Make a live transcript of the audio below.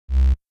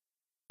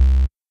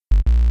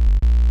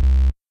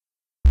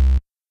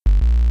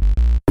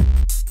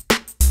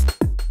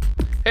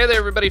Hey there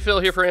everybody, Phil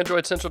here for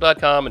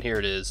AndroidCentral.com, and here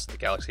it is, the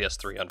Galaxy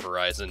S3 on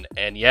Verizon,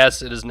 and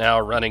yes, it is now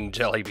running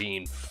Jelly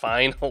Bean,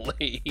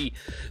 finally.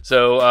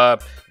 So,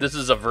 this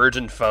is a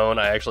Virgin phone.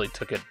 I actually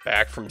took it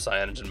back from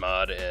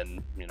CyanogenMod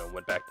and,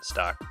 went back to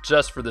stock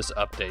just for this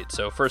update.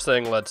 So first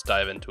thing, let's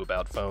dive into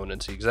About Phone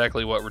and see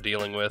exactly what we're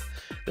dealing with.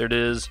 There it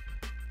is.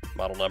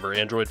 Model number,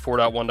 Android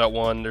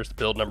 4.1.1, there's the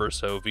build number,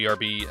 so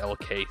VRB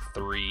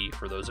LK3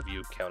 for those of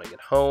you counting at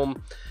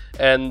home.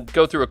 And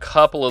go through a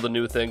couple of the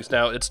new things.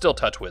 Now, it's still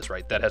TouchWiz,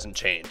 right? That hasn't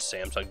changed.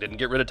 Samsung didn't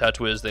get rid of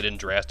TouchWiz, they didn't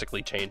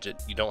drastically change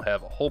it. You don't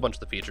have a whole bunch of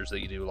the features that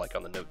you do like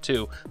on the Note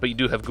 2, but you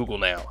do have Google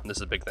Now, and this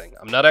is a big thing.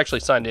 I'm not actually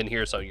signed in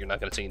here, so you're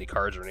not going to see any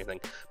cards or anything,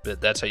 but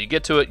that's how you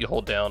get to it. You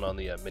hold down on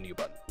the menu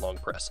button, long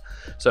press.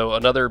 So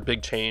another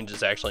big change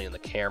is actually in the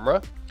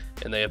camera.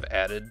 And they have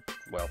added,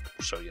 well,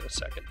 I'll show you in a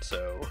second.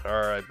 So,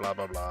 all right, blah,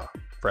 blah, blah.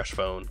 Fresh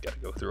phone, got to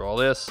go through all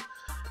this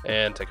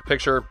and take a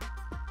picture.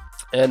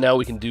 And now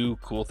we can do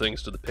cool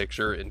things to the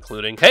picture,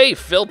 including, hey,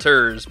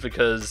 filters,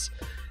 because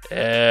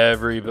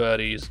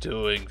everybody's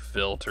doing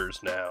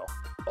filters now.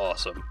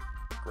 Awesome.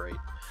 Great.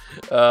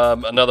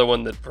 Another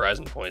one that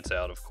Verizon points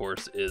out, of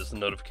course, is the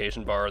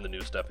notification bar and the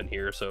new stuff in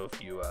here. So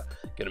if you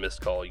get a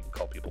missed call, you can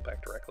call people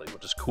back directly,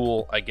 which is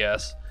cool, I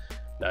guess.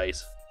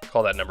 Nice.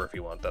 Call that number if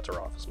you want. That's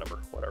our office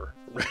number, whatever.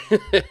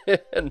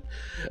 And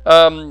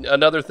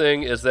another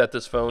thing is that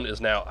this phone is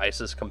now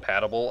ISIS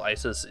compatible.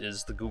 ISIS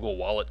is the Google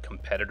Wallet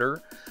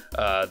competitor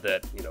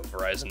that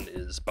Verizon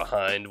is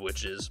behind,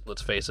 which is,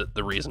 let's face it,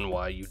 the reason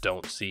why you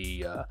don't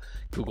see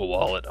Google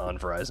Wallet on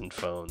Verizon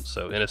phones.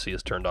 So NFC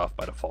is turned off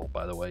by default,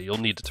 by the way. You'll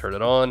need to turn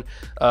it on.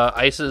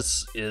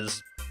 ISIS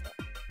is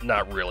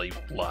not really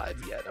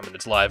live yet. I mean,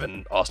 it's live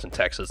in Austin,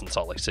 Texas and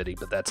Salt Lake City,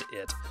 but that's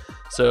it.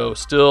 So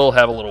still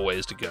have a little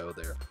ways to go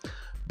there.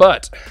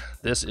 But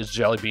this is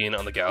Jelly Bean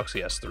on the Galaxy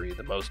S3,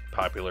 the most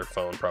popular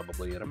phone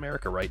probably in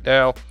America right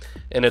now,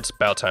 and it's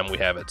about time we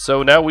have it.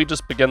 So now we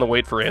just begin the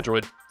wait for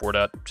Android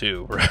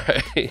 4.2,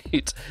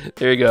 right?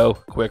 There you go,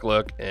 quick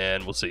look,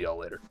 and we'll see y'all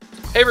later.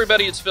 Hey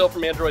everybody, it's Phil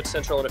from Android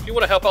Central, and if you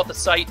want to help out the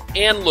site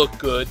and look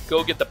good,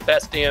 go get the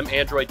best damn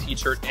Android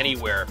t-shirt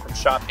anywhere from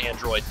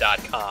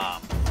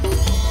shopandroid.com.